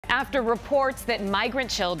After reports that migrant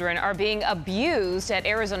children are being abused at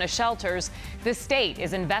Arizona shelters, the state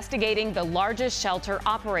is investigating the largest shelter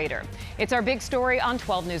operator. It's our big story on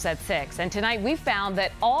 12 News at 6. And tonight we found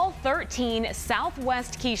that all 13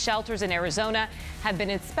 Southwest Key shelters in Arizona have been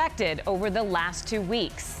inspected over the last 2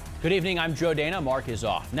 weeks. Good evening, I'm Joe Dana. Mark is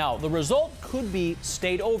off. Now, the result could be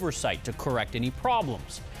state oversight to correct any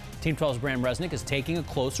problems. Team 12's Bram Resnick is taking a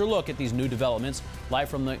closer look at these new developments, live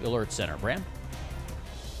from the Alert Center. Bram?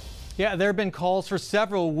 Yeah, there have been calls for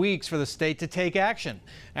several weeks for the state to take action.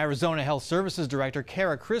 Arizona Health Services Director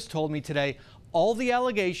Kara Christ told me today all the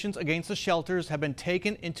allegations against the shelters have been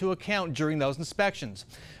taken into account during those inspections.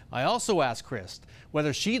 I also asked Christ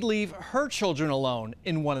whether she'd leave her children alone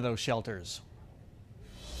in one of those shelters.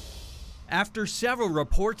 After several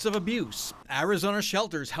reports of abuse, Arizona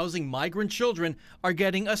shelters housing migrant children are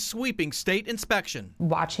getting a sweeping state inspection.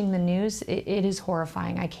 Watching the news, it is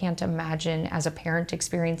horrifying. I can't imagine as a parent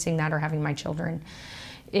experiencing that or having my children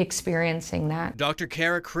experiencing that. Dr.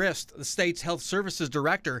 Kara Christ, the state's health services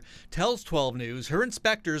director, tells 12 News her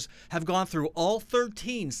inspectors have gone through all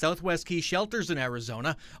 13 Southwest Key shelters in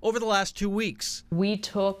Arizona over the last 2 weeks. We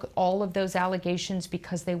took all of those allegations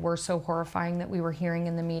because they were so horrifying that we were hearing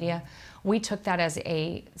in the media. We took that as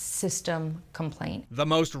a system complaint. The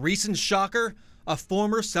most recent shocker? A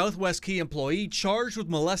former Southwest Key employee charged with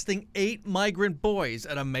molesting 8 migrant boys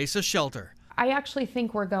at a Mesa shelter. I actually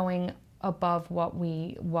think we're going above what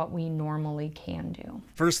we normally can do.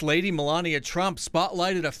 First Lady Melania Trump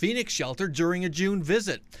spotlighted a Phoenix shelter during a June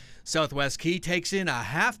visit. Southwest Key takes in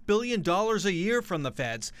 $500 million a year from the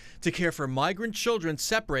feds to care for migrant children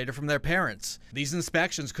separated from their parents. These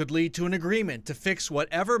inspections could lead to an agreement to fix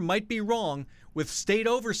whatever might be wrong with state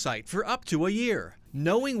oversight for up to a year.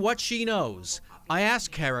 Knowing what she knows, I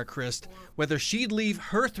asked Kara Christ whether she'd leave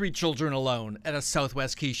her 3 children alone at a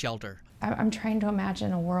Southwest Key shelter. I'm trying to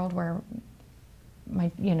imagine a world where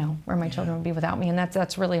my children would be without me, and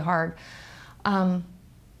that's really hard.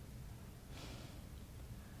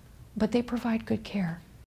 But they provide good care.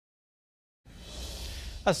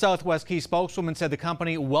 A Southwest Key spokeswoman said the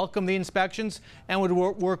company welcomed the inspections and would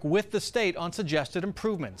work with the state on suggested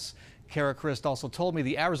improvements. Kara Christ also told me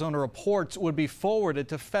the Arizona reports would be forwarded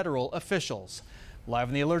to federal officials. Live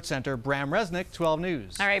in the Alert Center, Bram Resnick, 12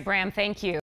 News. All right, Bram, thank you.